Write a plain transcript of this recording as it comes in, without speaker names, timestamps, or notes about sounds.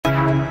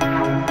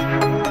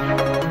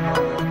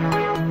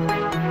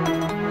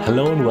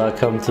Hello and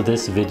welcome to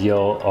this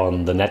video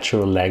on the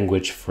natural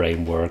language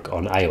framework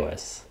on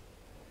iOS.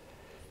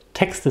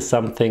 Text is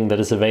something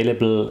that is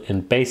available in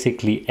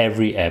basically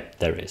every app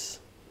there is.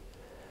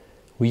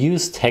 We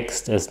use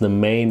text as the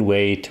main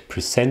way to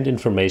present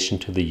information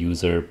to the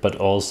user, but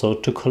also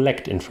to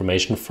collect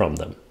information from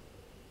them.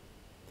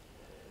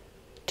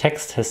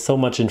 Text has so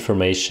much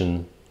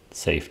information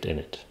saved in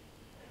it,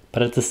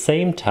 but at the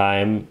same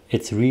time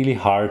it's really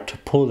hard to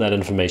pull that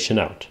information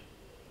out.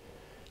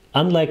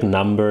 Unlike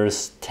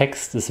numbers,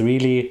 text is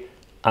really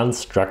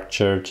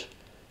unstructured.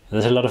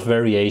 There's a lot of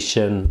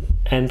variation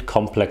and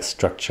complex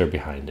structure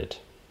behind it.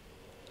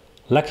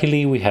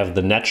 Luckily, we have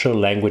the natural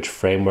language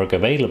framework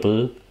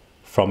available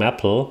from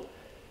Apple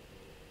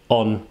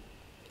on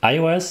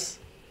iOS,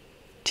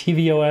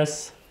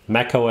 tvOS,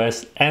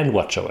 macOS and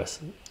watchOS.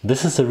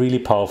 This is a really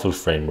powerful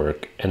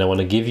framework and I want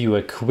to give you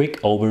a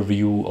quick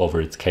overview over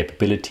its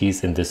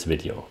capabilities in this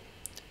video.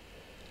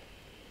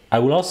 I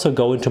will also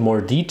go into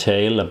more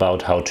detail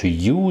about how to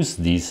use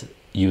these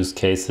use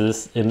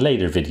cases in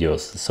later videos,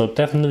 so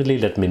definitely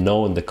let me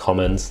know in the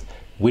comments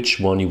which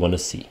one you want to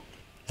see.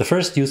 The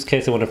first use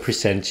case I want to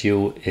present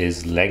you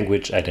is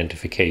language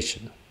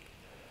identification.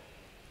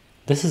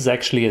 This is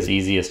actually as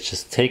easy as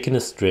just taking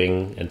a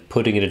string and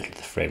putting it into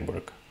the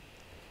framework.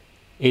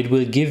 It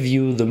will give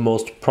you the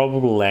most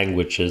probable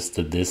languages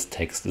that this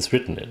text is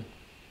written in.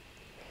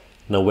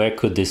 Now, where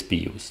could this be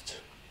used?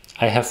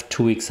 I have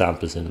two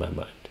examples in my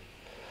mind.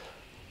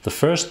 The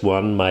first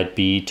one might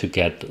be to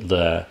get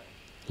the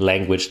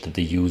language that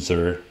the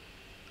user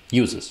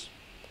uses.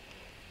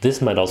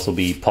 This might also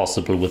be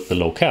possible with the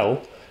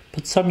locale,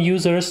 but some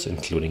users,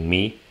 including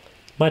me,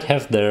 might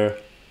have their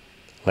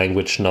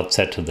language not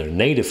set to their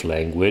native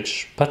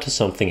language, but to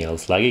something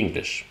else like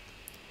English.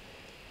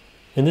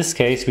 In this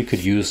case, we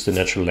could use the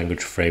natural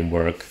language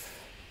framework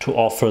to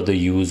offer the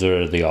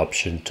user the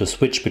option to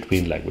switch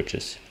between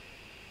languages.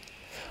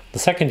 The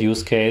second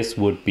use case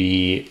would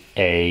be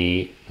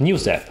a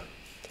news app.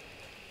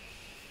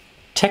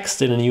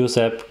 Text in a news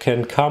app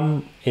can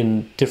come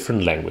in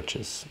different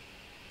languages.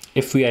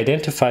 If we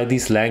identify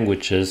these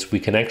languages, we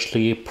can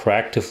actually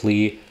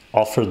proactively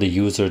offer the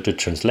user to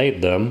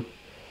translate them,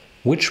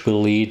 which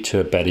will lead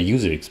to a better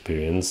user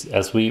experience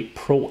as we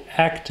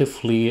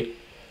proactively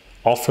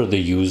offer the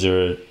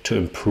user to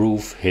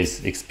improve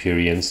his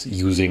experience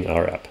using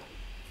our app.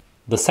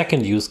 The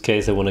second use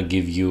case I want to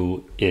give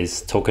you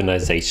is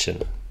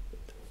tokenization.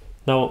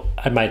 Now,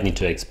 I might need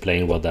to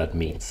explain what that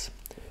means.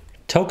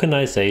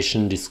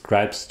 Tokenization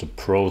describes the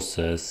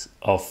process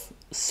of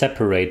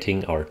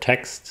separating our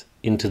text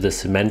into the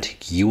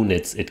semantic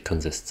units it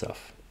consists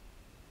of.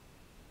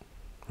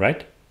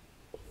 Right?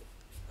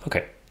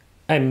 Okay,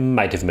 I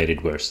might have made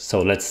it worse,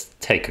 so let's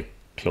take a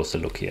closer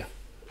look here.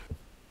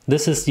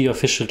 This is the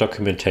official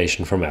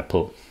documentation from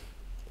Apple.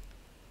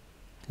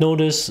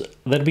 Notice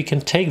that we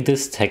can take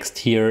this text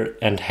here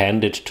and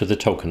hand it to the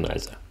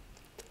tokenizer.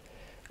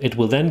 It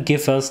will then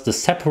give us the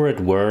separate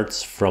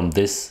words from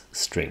this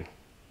string.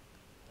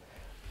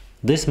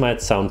 This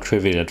might sound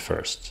trivial at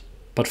first,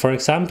 but for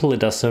example,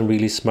 it does some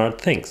really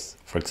smart things.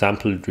 For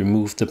example, it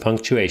removes the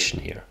punctuation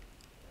here.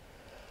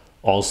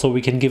 Also,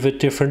 we can give it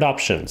different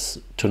options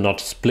to not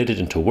split it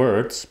into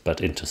words,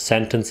 but into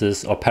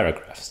sentences or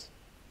paragraphs.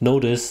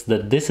 Notice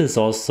that this is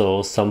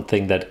also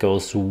something that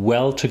goes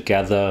well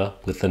together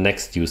with the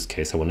next use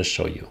case I want to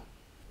show you.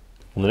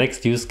 And the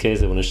next use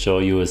case I want to show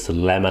you is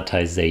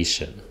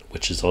lemmatization,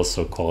 which is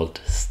also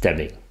called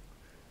stemming.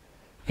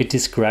 It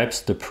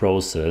describes the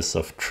process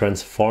of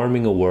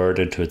transforming a word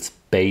into its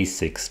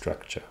basic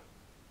structure.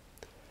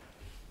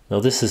 Now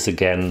this is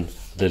again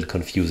a little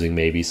confusing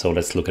maybe, so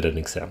let's look at an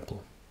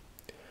example.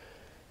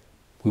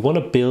 We want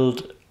to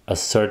build a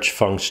search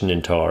function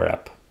into our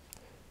app.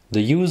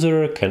 The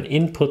user can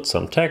input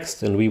some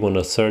text and we want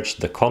to search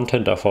the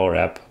content of our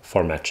app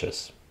for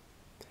matches.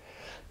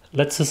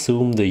 Let's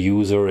assume the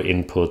user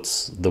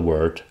inputs the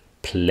word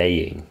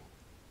playing.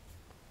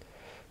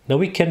 Now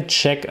we can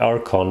check our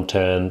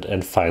content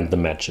and find the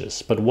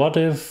matches, but what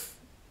if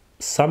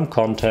some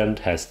content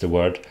has the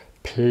word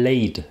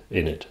played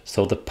in it,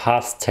 so the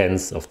past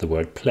tense of the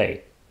word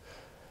play?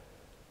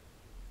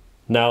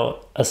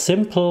 Now a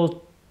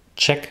simple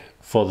check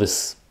for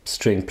this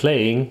string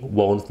playing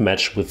won't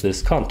match with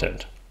this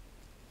content.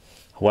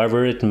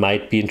 However, it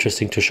might be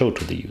interesting to show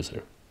to the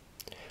user.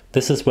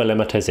 This is where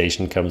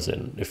lemmatization comes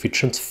in. If we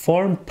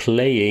transform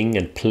playing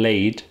and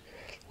played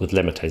with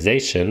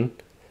lemmatization,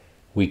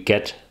 we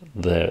get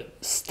the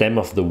stem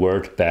of the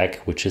word back,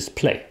 which is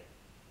play.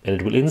 And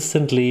it will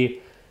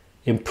instantly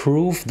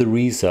improve the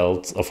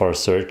results of our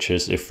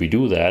searches if we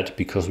do that,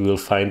 because we will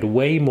find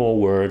way more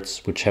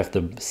words which have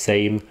the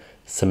same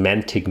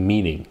semantic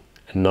meaning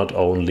and not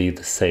only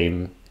the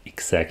same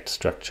exact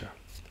structure.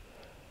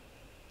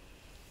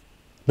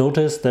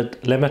 Notice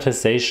that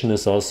lemmatization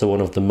is also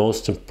one of the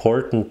most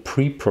important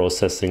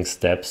pre-processing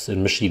steps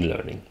in machine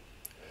learning.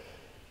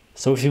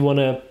 So if you want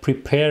to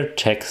prepare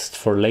text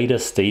for later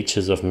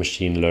stages of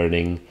machine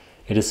learning,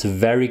 it is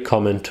very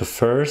common to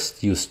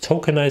first use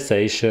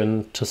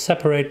tokenization to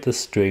separate the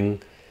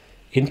string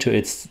into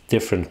its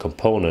different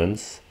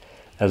components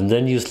and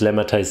then use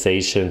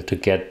lemmatization to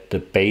get the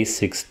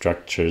basic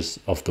structures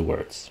of the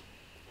words.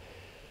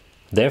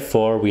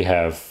 Therefore, we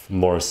have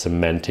more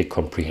semantic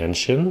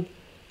comprehension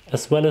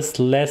as well as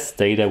less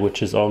data,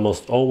 which is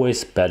almost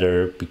always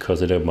better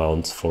because it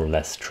amounts for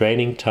less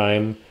training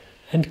time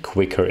and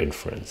quicker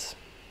inference.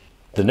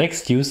 The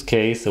next use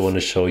case I want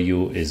to show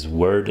you is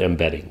word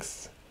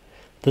embeddings.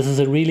 This is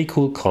a really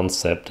cool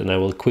concept and I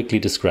will quickly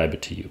describe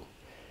it to you.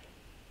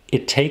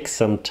 It takes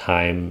some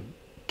time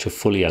to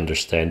fully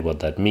understand what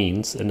that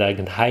means, and I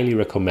can highly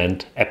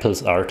recommend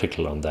Apple's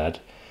article on that,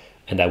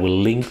 and I will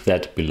link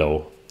that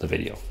below the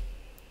video.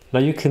 Now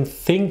you can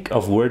think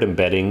of word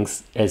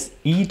embeddings as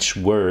each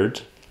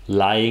word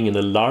lying in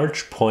a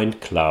large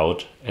point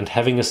cloud and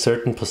having a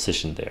certain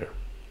position there.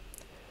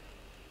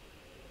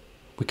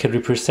 We can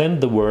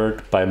represent the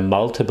word by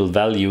multiple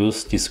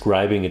values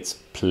describing its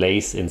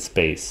place in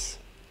space.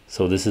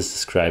 So this is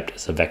described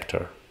as a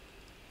vector.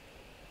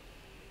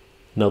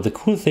 Now the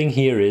cool thing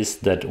here is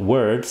that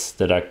words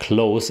that are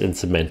close in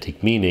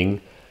semantic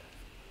meaning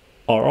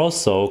are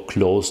also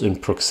close in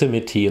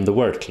proximity in the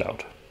word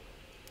cloud.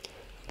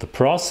 The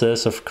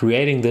process of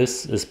creating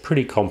this is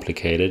pretty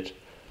complicated,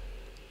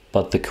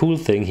 but the cool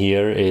thing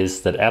here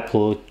is that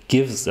Apple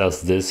gives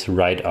us this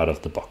right out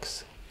of the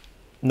box.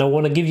 Now I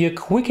want to give you a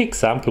quick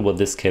example what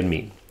this can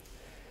mean.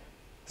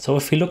 So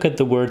if you look at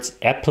the words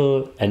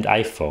Apple and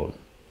iPhone,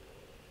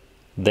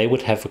 they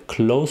would have a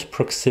close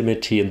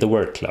proximity in the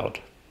word cloud.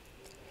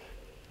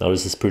 Now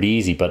this is pretty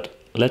easy, but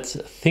let's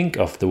think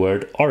of the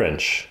word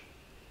orange.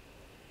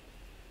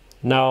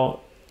 Now,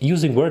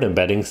 using word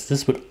embeddings,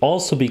 this would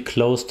also be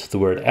close to the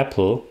word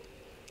apple,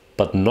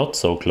 but not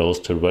so close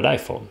to the word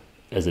iPhone,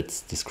 as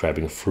it's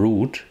describing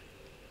fruit,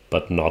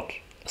 but not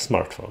a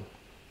smartphone.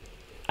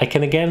 I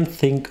can again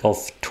think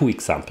of two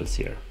examples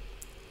here.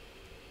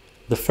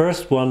 The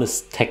first one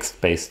is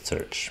text-based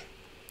search.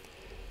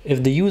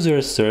 If the user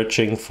is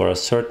searching for a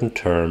certain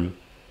term,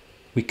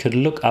 we could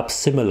look up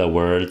similar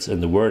words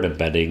in the word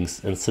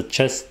embeddings and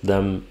suggest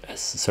them as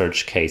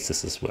search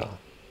cases as well.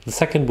 The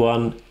second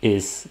one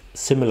is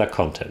similar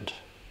content.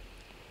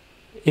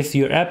 If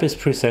your app is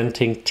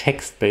presenting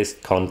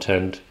text-based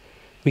content,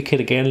 we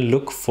could again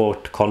look for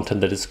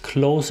content that is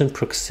close in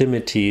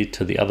proximity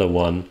to the other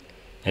one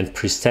and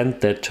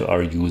present that to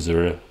our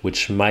user,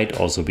 which might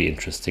also be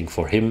interesting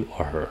for him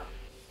or her.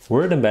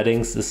 Word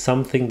embeddings is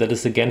something that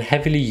is again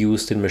heavily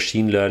used in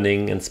machine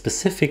learning and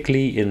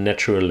specifically in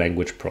natural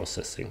language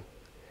processing.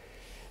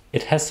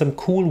 It has some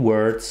cool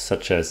words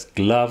such as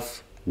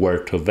glove,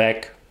 word to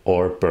vec,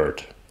 or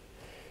bird.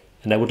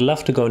 And I would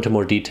love to go into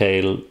more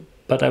detail,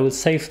 but I will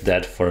save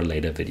that for a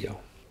later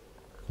video.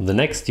 The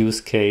next use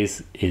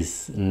case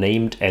is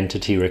named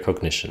entity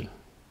recognition.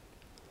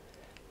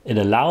 It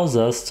allows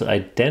us to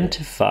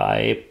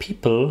identify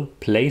people,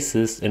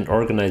 places, and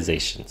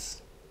organizations.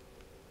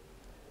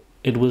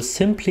 It will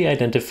simply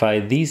identify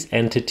these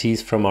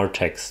entities from our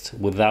text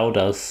without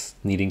us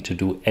needing to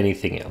do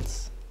anything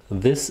else.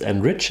 This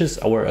enriches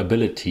our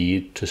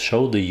ability to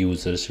show the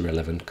users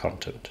relevant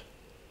content.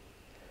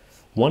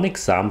 One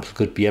example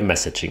could be a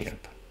messaging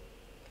app.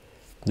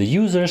 The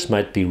users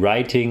might be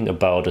writing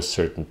about a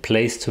certain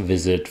place to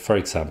visit, for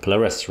example, a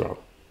restaurant.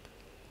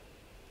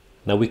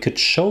 Now we could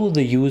show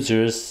the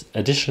users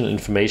additional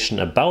information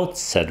about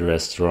said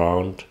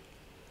restaurant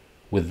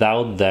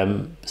without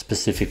them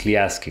specifically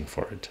asking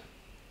for it.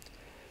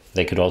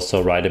 They could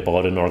also write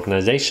about an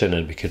organization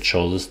and we could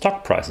show the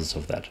stock prices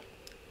of that.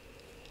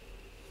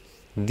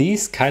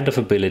 These kind of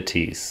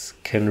abilities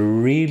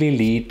can really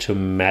lead to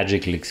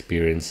magical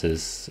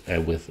experiences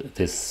with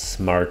these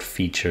smart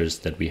features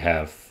that we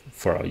have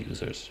for our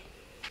users.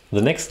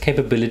 The next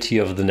capability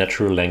of the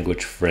natural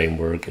language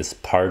framework is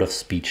part of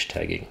speech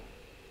tagging.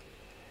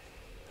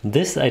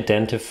 This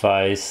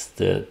identifies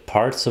the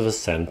parts of a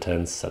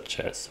sentence such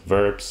as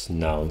verbs,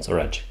 nouns, or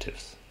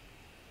adjectives.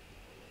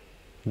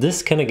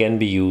 This can again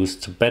be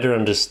used to better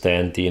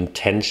understand the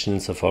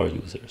intentions of our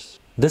users.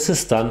 This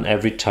is done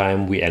every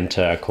time we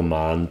enter a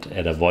command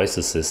at a voice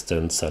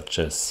assistant such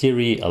as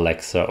Siri,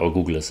 Alexa, or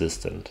Google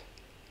Assistant.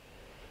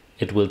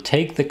 It will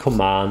take the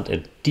command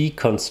and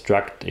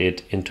deconstruct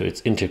it into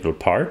its integral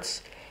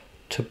parts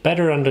to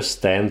better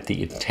understand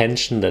the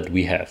intention that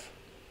we have.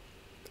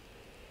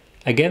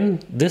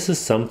 Again, this is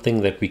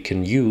something that we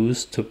can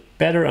use to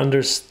better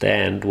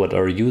understand what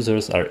our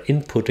users are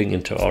inputting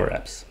into our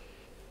apps.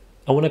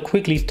 I want to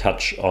quickly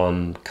touch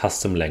on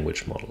custom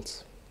language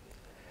models.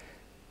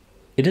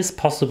 It is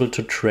possible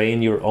to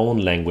train your own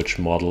language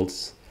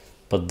models,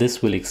 but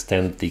this will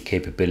extend the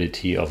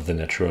capability of the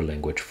natural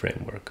language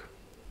framework.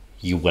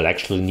 You will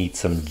actually need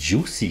some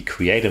juicy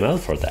CreateML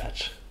for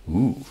that.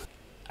 Ooh.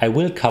 I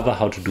will cover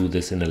how to do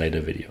this in a later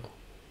video.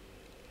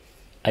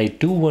 I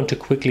do want to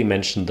quickly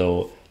mention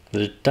though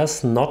that it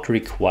does not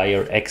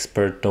require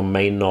expert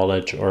domain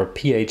knowledge or a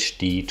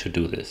PhD to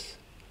do this.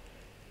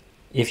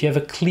 If you have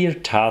a clear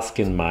task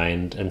in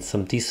mind and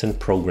some decent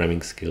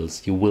programming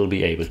skills, you will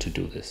be able to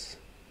do this.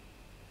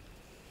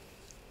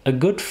 A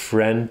good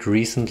friend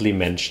recently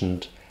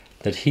mentioned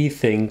that he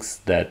thinks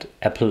that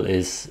Apple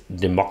is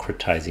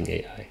democratizing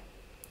AI.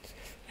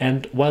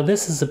 And while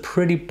this is a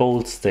pretty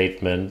bold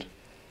statement,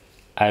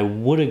 I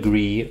would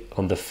agree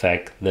on the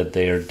fact that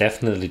they are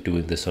definitely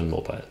doing this on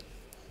mobile.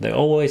 They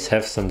always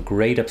have some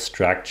great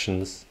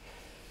abstractions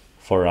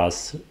for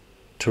us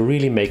to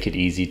really make it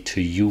easy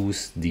to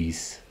use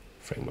these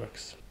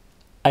frameworks.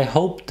 I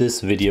hope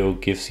this video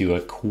gives you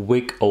a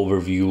quick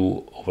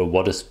overview over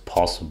what is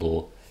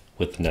possible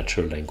with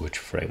natural language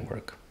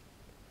framework.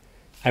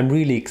 I'm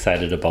really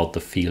excited about the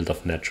field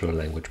of natural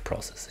language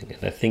processing,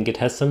 and I think it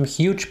has some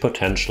huge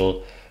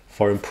potential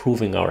for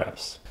improving our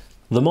apps.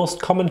 The most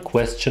common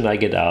question I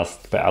get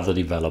asked by other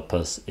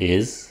developers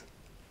is,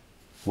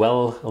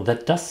 well,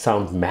 that does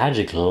sound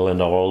magical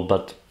and all,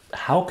 but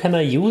how can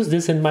I use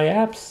this in my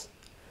apps?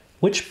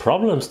 Which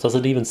problems does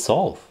it even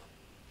solve?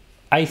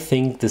 I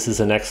think this is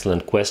an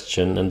excellent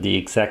question and the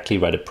exactly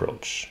right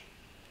approach.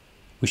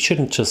 We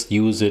shouldn't just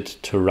use it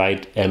to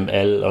write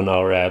ML on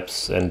our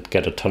apps and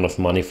get a ton of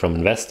money from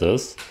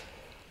investors,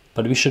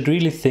 but we should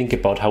really think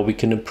about how we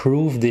can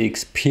improve the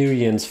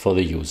experience for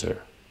the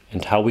user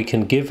and how we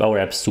can give our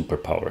apps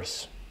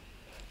superpowers.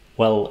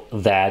 Well,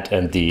 that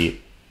and the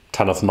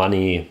ton of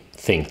money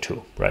thing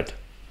too, right?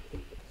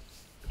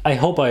 I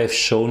hope I have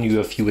shown you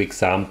a few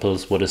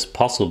examples what is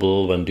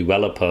possible when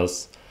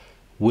developers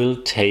will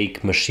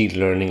take machine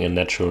learning and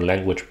natural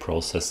language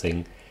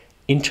processing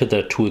into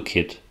their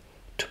toolkit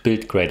to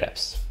build great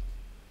apps.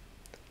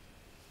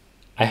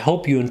 I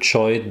hope you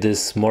enjoyed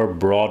this more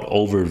broad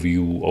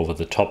overview over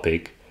the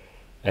topic,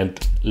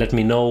 and let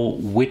me know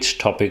which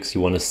topics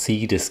you want to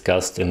see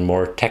discussed in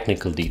more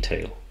technical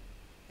detail.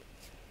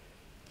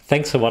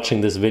 Thanks for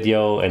watching this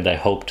video, and I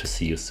hope to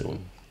see you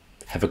soon.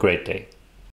 Have a great day.